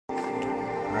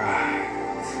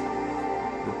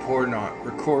recording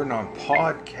on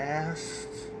podcast.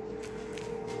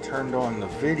 Turned on the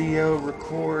video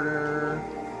recorder.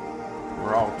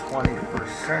 We're all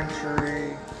 21st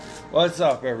century. What's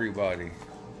up, everybody?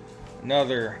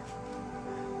 Another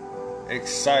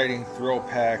exciting,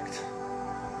 thrill-packed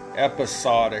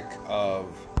episodic of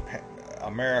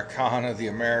Americana, the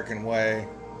American Way,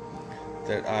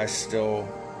 that I still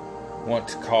want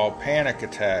to call Panic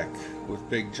Attack with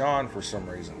Big John for some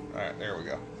reason. Alright, there we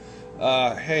go.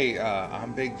 Hey,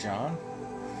 I'm Big John.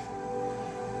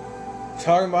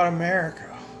 Talking about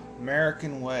America,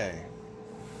 American Way.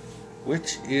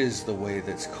 Which is the way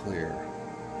that's clear?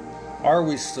 Are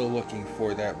we still looking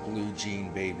for that blue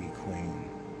jean baby queen?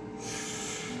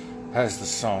 As the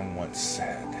song once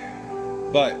said.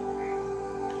 But,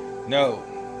 no.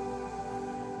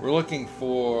 We're looking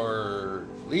for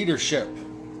leadership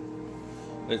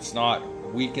that's not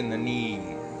weak in the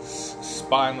knees,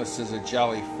 spineless as a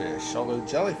jellyfish, although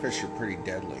jellyfish are pretty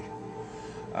deadly.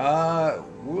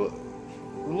 We're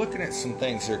looking at some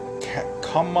things here.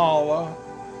 Kamala,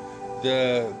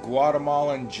 the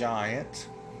Guatemalan giant,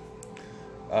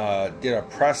 did a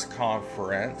press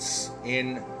conference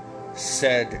in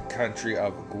said country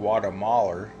of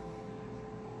Guatemala,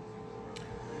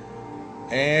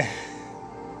 and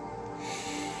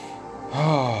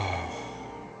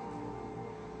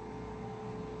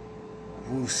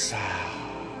woosah.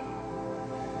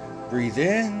 Breathe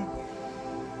in,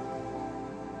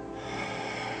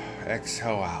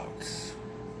 exhale out.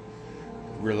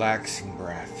 Relaxing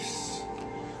breaths.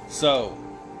 So,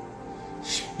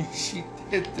 she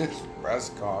did this press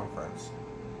conference.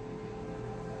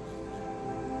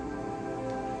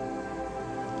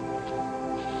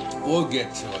 We'll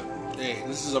get to it. Hey,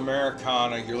 this is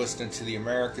Americana. You're listening to The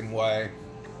American Way.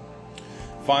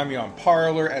 Find me on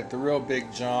Parler at The Real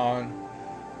Big John.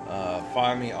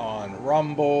 Find me on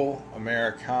Rumble,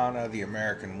 Americana, The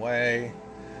American Way.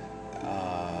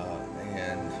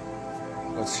 And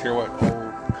let's hear what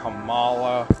old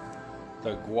Kamala,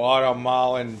 the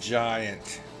Guatemalan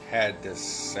giant, had to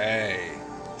say.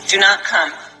 Do not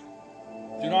come.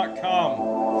 Do not come.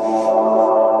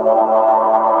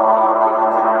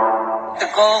 The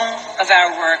goal of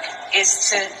our work is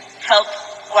to help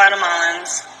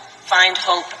Guatemalans find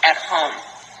hope at home.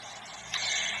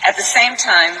 At the same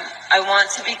time, I want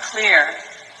to be clear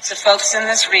to folks in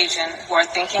this region who are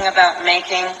thinking about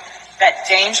making that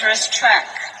dangerous trek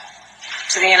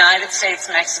to the United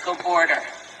States-Mexico border.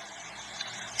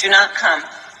 Do not come.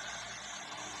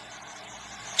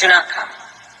 Do not come.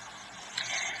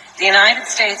 The United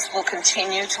States will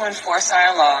continue to enforce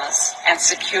our laws and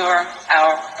secure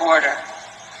our border.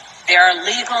 There are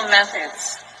legal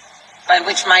methods by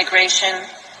which migration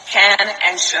can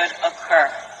and should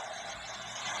occur.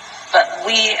 But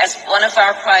we, as one of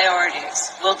our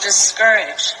priorities, will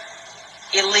discourage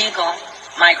illegal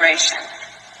migration.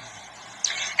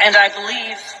 And I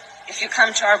believe if you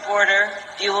come to our border,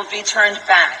 you will be turned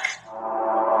back.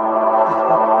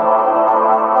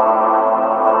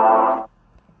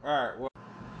 Alright, well.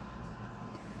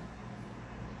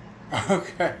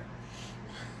 Okay.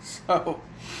 So,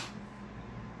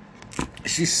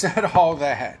 she said all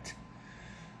that.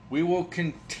 We will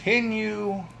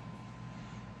continue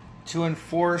to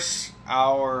enforce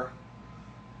our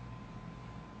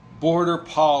border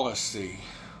policy.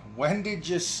 When did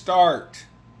you start?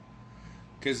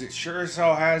 Because it sure as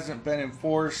hell hasn't been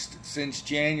enforced since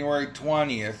January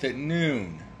 20th at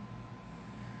noon.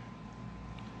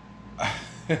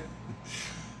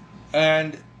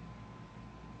 And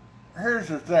here's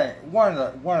the thing, one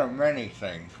of many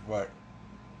things, but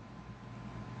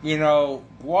you know,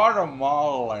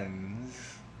 Guatemalans,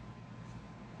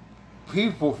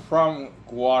 people from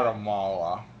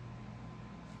Guatemala,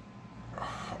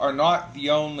 are not the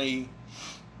only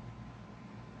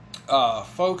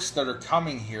folks that are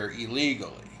coming here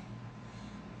illegally.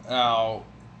 Now,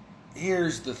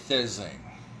 here's the thing.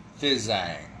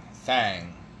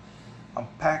 I'm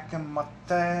packing my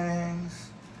things.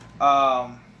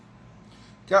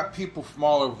 Got people from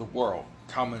all over the world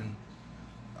coming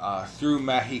through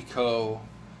Mexico,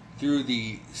 through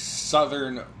the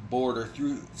southern border,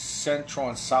 through Central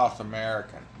and South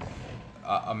America,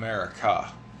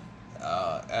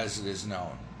 as it is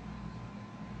known,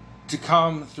 to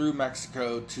come through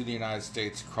Mexico to the United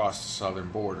States across the southern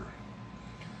border.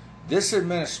 This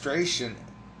administration,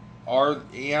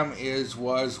 is,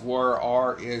 was, were,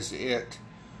 are, is it,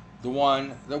 the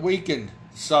one that weakened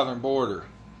the southern border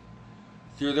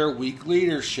through their weak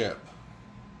leadership.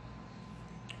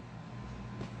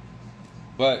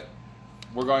 But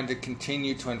we're going to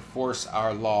continue to enforce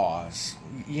our laws.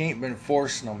 You ain't been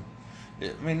enforcing them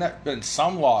I mean, there have been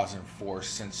some laws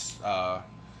enforced since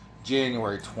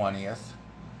January 20th,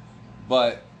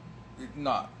 but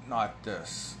not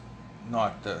this.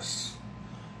 Not this.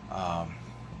 Um,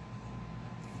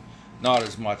 not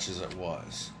as much as it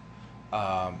was.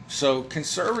 So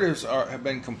conservatives have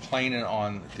been complaining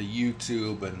on the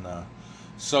YouTube and the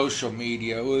social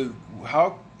media.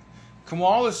 How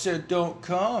Kamala said don't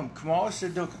come. Kamala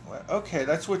said don't come. Okay,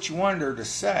 that's what you wanted her to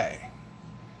say.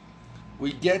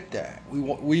 We get that.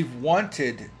 We've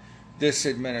wanted this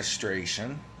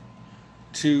administration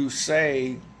to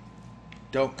say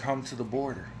don't come to the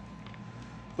border.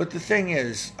 But the thing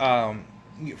is,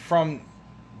 from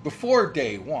before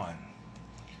day one,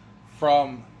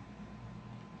 from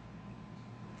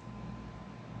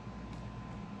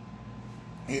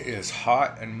it is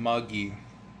hot and muggy,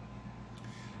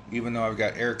 even though I've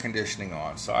got air conditioning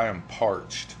on, so I am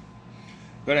parched.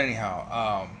 But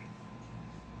anyhow,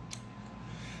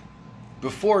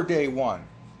 before day one,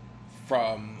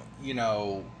 from,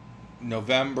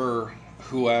 November,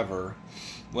 whoever,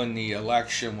 when the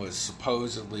election was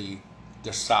supposedly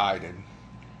decided,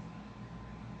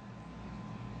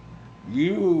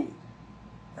 you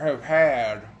have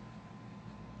had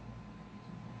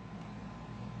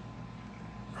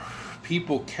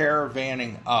people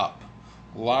caravanning up,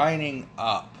 lining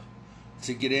up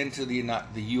to get into the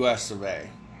U.S. of A.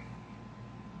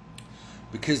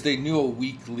 because they knew a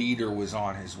weak leader was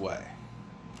on his way.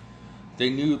 They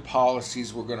knew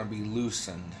policies were going to be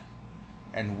loosened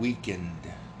and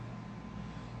weakened.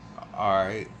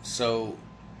 Alright, so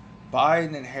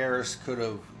Biden and Harris could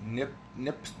have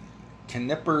nipped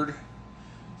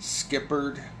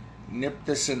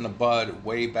this in the bud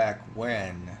way back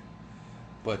when,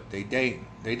 but they didn't.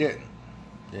 They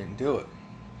didn't do it.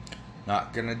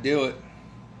 Not gonna do it.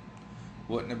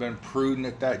 Wouldn't have been prudent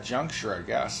at that juncture, I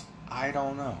guess. I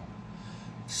don't know.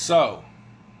 So,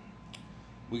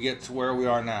 we get to where we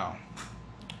are now.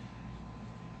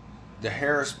 The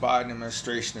Harris-Biden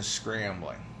administration is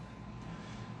scrambling.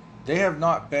 They have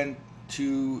not been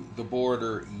to the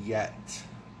border yet.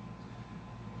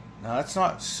 Now, that's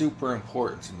not super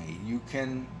important to me. You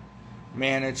can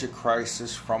manage a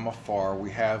crisis from afar.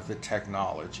 We have the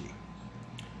technology.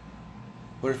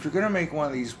 But if you're going to make one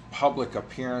of these public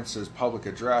appearances, public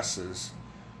addresses,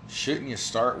 shouldn't you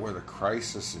start where the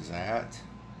crisis is at?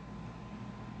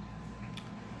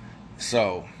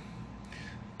 So,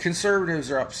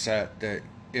 conservatives are upset that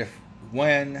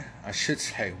when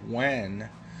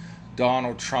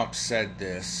Donald Trump said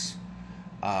this,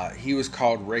 he was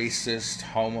called racist,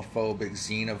 homophobic,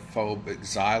 xenophobic,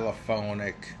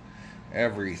 xylophonic,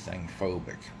 everything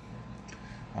phobic.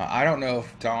 I don't know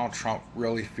if Donald Trump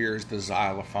really fears the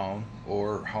xylophone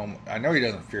or I know he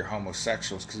doesn't fear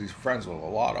homosexuals because he's friends with a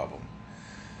lot of them.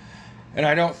 And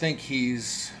I don't think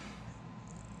he's,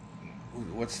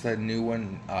 what's the new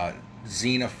one?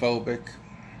 Xenophobic.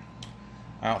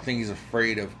 I don't think he's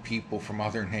afraid of people from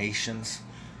other nations.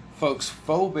 Folks,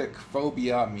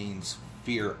 phobia means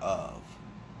fear of.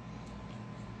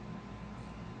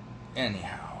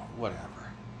 Anyhow, whatever.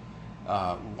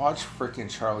 Watch frickin'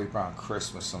 Charlie Brown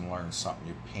Christmas and learn something,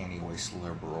 you panty-waist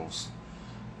liberals.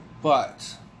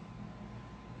 But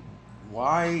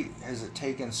why has it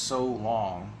taken so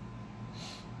long?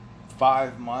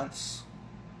 5 months?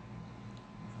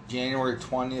 January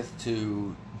 20th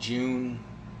to June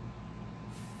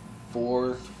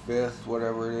 4th, 5th,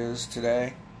 whatever it is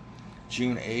today.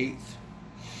 June 8th.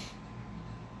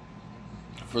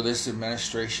 For this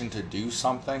administration to do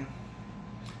something.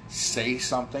 Say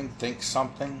something, think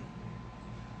something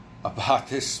about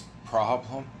this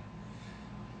problem.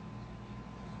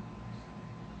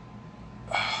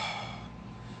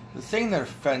 The thing that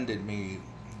offended me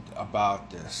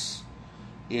about this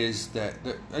is that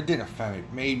it didn't offend me,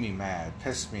 made me mad,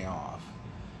 pissed me off,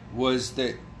 was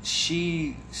that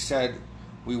she said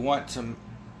we want to,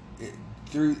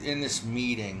 in this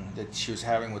meeting that she was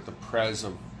having with the Prez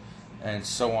of and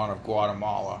so on of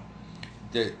Guatemala,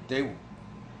 that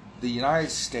the United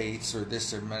States, or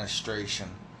this administration,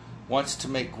 wants to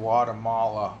make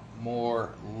Guatemala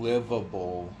more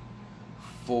livable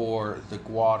for the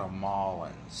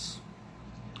Guatemalans.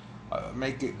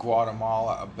 Make it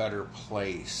Guatemala a better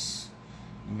place.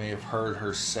 You may have heard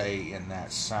her say in that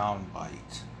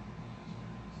soundbite.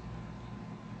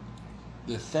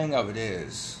 The thing of it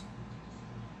is,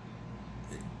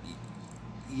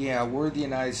 yeah, we're the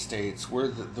United States. We're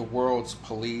the world's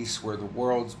police. We're the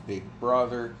world's big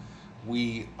brother.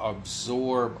 We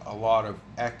absorb a lot of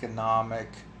economic,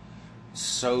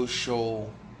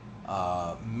 social,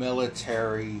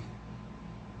 military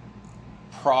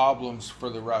problems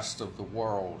for the rest of the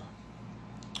world.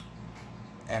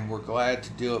 and we're glad to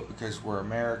do it because we're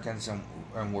Americans,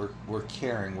 and we're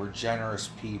caring, we're generous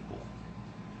people.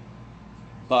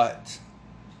 But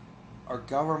our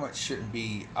government shouldn't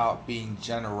be out being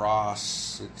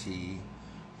generosity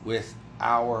with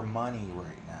our money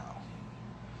right now.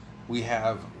 We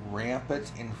have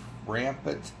rampant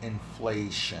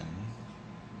inflation.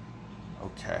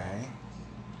 Okay.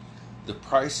 The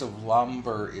price of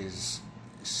lumber is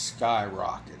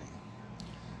skyrocketing.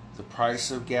 The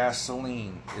price of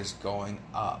gasoline is going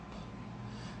up.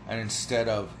 And instead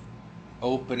of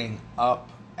opening up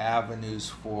avenues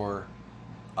for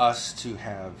us to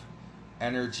have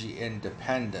energy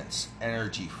independence,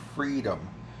 energy freedom,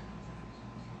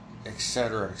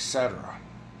 etc., etc.,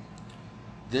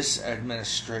 this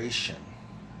administration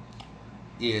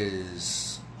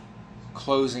is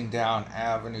closing down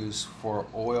avenues for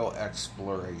oil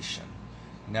exploration,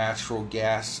 natural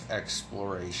gas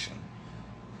exploration,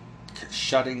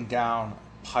 shutting down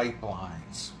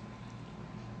pipelines,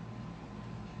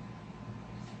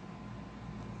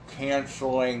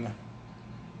 canceling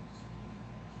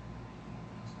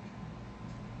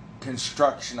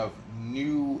construction of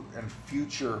new and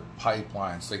future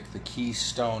pipelines like the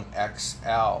Keystone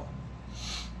XL.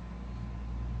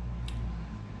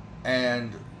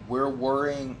 And we're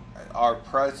worrying, our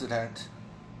president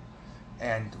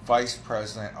and vice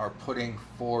president are putting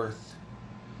forth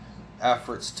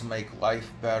efforts to make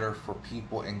life better for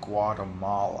people in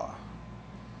Guatemala.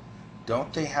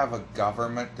 Don't they have a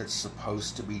government that's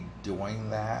supposed to be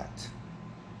doing that?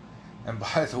 And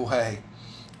by the way,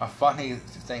 a funny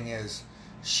thing is,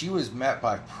 she was met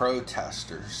by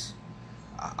protesters.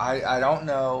 I don't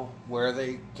know where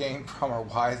they came from or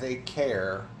why they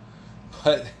care,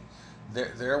 but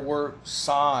there were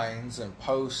signs and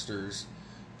posters.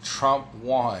 Trump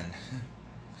won.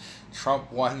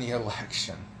 Trump won the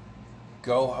election.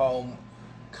 Go home,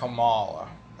 Kamala.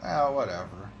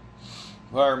 Whatever.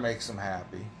 Whatever makes them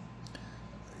happy.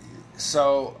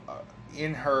 So,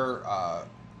 in her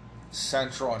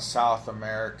Central and South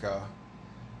America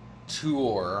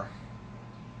tour,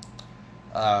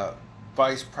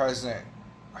 Vice President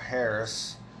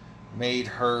Harris made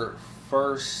her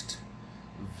first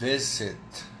visit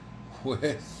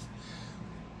with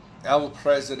El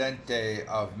Presidente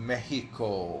of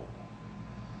Mexico.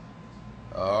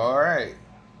 Alright.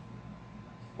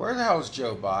 Where the hell's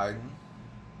Joe Biden?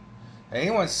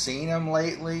 Anyone seen him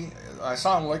lately? I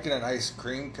saw him licking an ice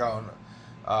cream cone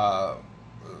a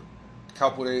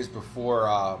couple days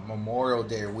before Memorial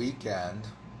Day weekend.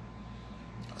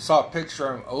 I saw a picture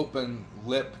of him open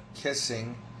lip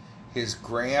kissing his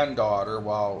granddaughter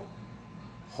while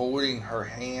holding her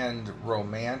hand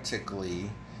romantically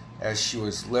as she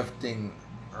was lifting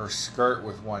her skirt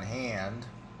with one hand.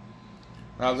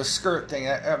 Now the skirt thing,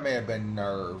 that may have been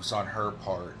nerves on her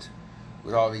part,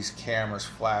 with all these cameras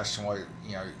flashing while,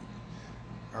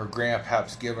 her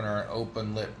grandpa's giving her an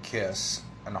open lip kiss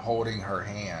and holding her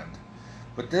hand.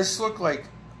 But this looked like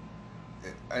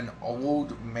an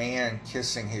old man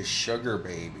kissing his sugar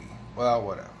baby. Well,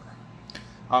 whatever.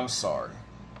 I'm sorry.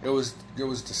 It was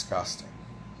disgusting.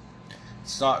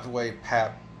 It's not the way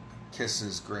Pap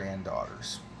kisses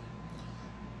granddaughters.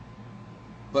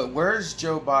 But where's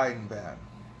Joe Biden been?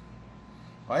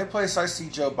 The only place I see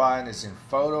Joe Biden is in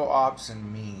photo ops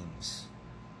and memes,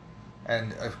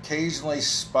 and occasionally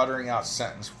sputtering out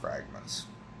sentence fragments.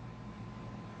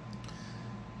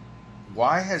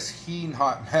 Why has he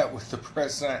not met with the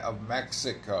president of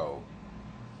Mexico?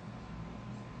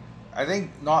 I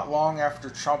think not long after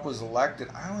Trump was elected.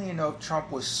 I don't even know if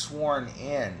Trump was sworn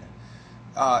in.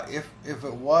 If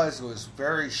it was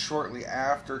very shortly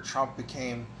after Trump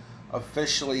became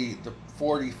officially the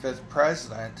 45th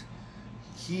president.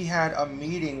 He had a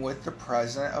meeting with the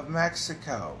president of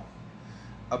Mexico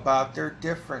about their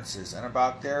differences and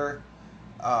about their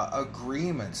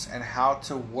agreements and how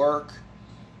to work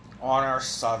on our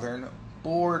southern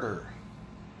border.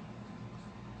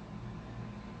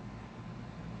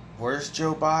 Where's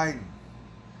Joe Biden?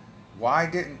 Why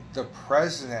didn't the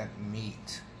president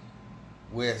meet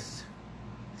with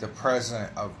the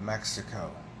president of Mexico?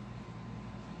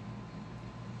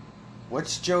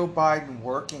 What's Joe Biden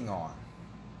working on?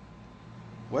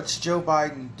 What's Joe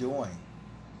Biden doing?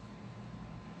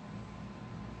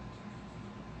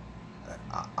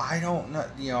 I don't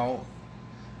know,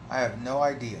 I have no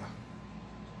idea.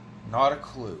 Not a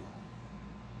clue.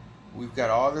 We've got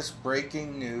all this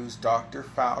breaking news. Dr.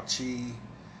 Fauci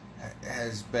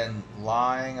has been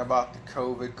lying about the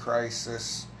COVID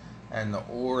crisis and the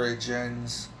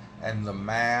origins and the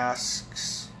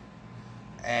masks.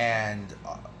 And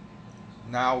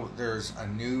now there's a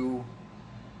new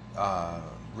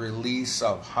release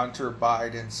of Hunter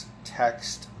Biden's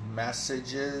text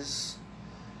messages.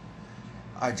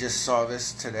 I just saw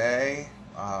this today.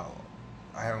 I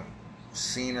haven't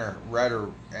seen or read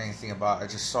or anything about it. I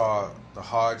just saw the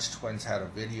Hodge twins had a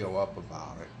video up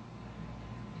about it.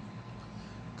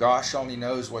 Gosh only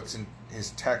knows what's in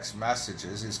his text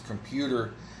messages. His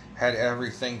computer had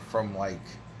everything from like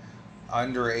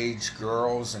underage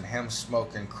girls and him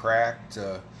smoking crack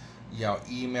to,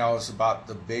 emails about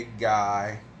the big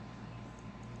guy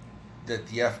that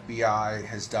the FBI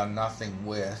has done nothing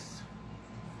with.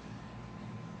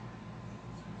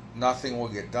 Nothing will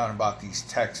get done about these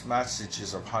text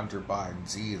messages of Hunter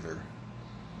Biden's either.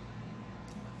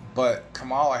 But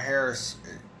Kamala Harris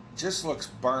just looks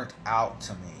burnt out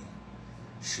to me.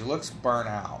 She looks burnt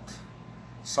out.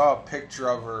 Saw a picture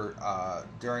of her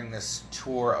during this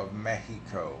tour of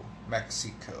Mexico.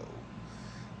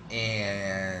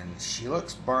 And she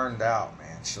looks burned out,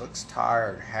 man. She looks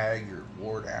tired, haggard,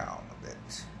 wore down a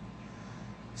bit.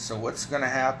 So what's going to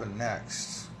happen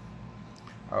next?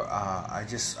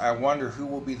 I wonder who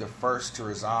will be the first to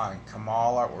resign,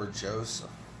 Kamala or Joseph?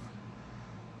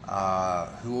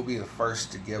 Who will be the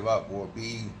first to give up? Will it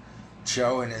be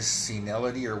Joe and his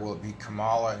senility, or will it be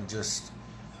Kamala and just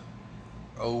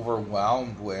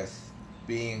overwhelmed with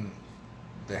being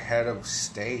the head of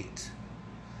state,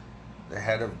 the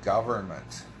head of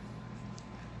government?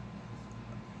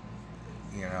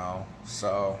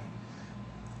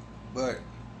 But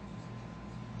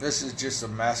this is just a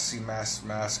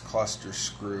mess cluster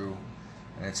screw,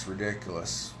 and it's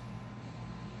ridiculous.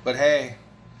 But hey,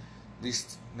 at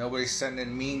least nobody's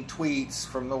sending mean tweets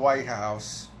from the White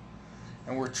House.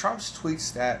 And were Trump's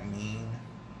tweets that mean?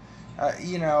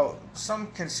 Some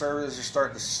conservatives are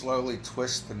starting to slowly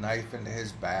twist the knife into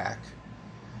his back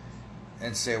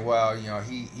and say, well,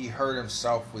 he hurt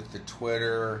himself with the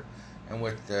Twitter and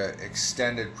with the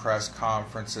extended press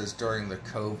conferences during the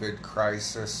COVID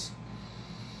crisis.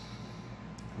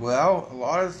 Well, a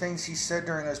lot of the things he said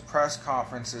during those press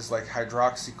conferences, like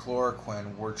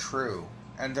hydroxychloroquine, were true.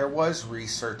 And there was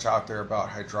research out there about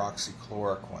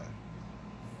hydroxychloroquine.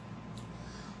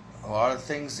 A lot of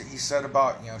things that he said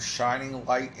about, shining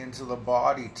light into the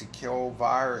body to kill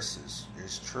viruses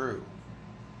is true.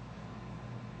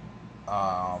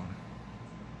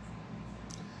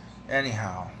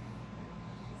 Anyhow,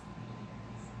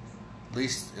 at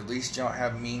least you don't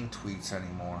have mean tweets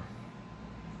anymore.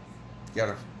 You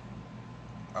got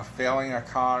a failing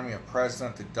economy, a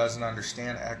president that doesn't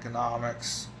understand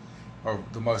economics, or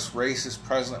the most racist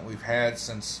president we've had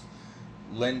since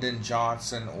Lyndon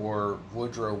Johnson or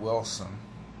Woodrow Wilson.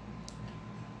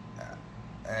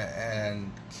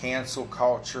 And cancel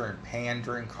culture and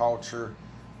pandering culture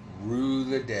rue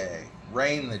the day,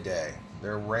 reign the day.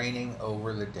 They're reigning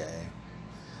over the day.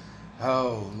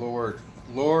 Oh,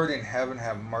 Lord in heaven,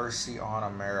 have mercy on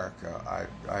America.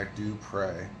 I do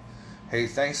pray. Hey,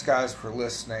 thanks guys for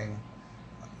listening.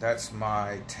 That's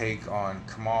my take on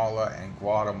Kamala and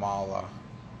Guatemala.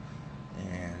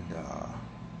 And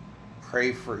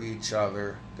pray for each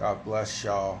other. God bless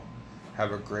y'all.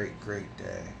 Have a great, great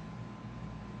day.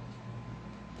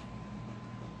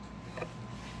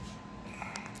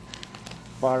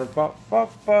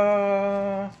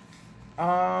 Ba-da-ba-ba-ba.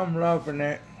 I'm loving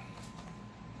it.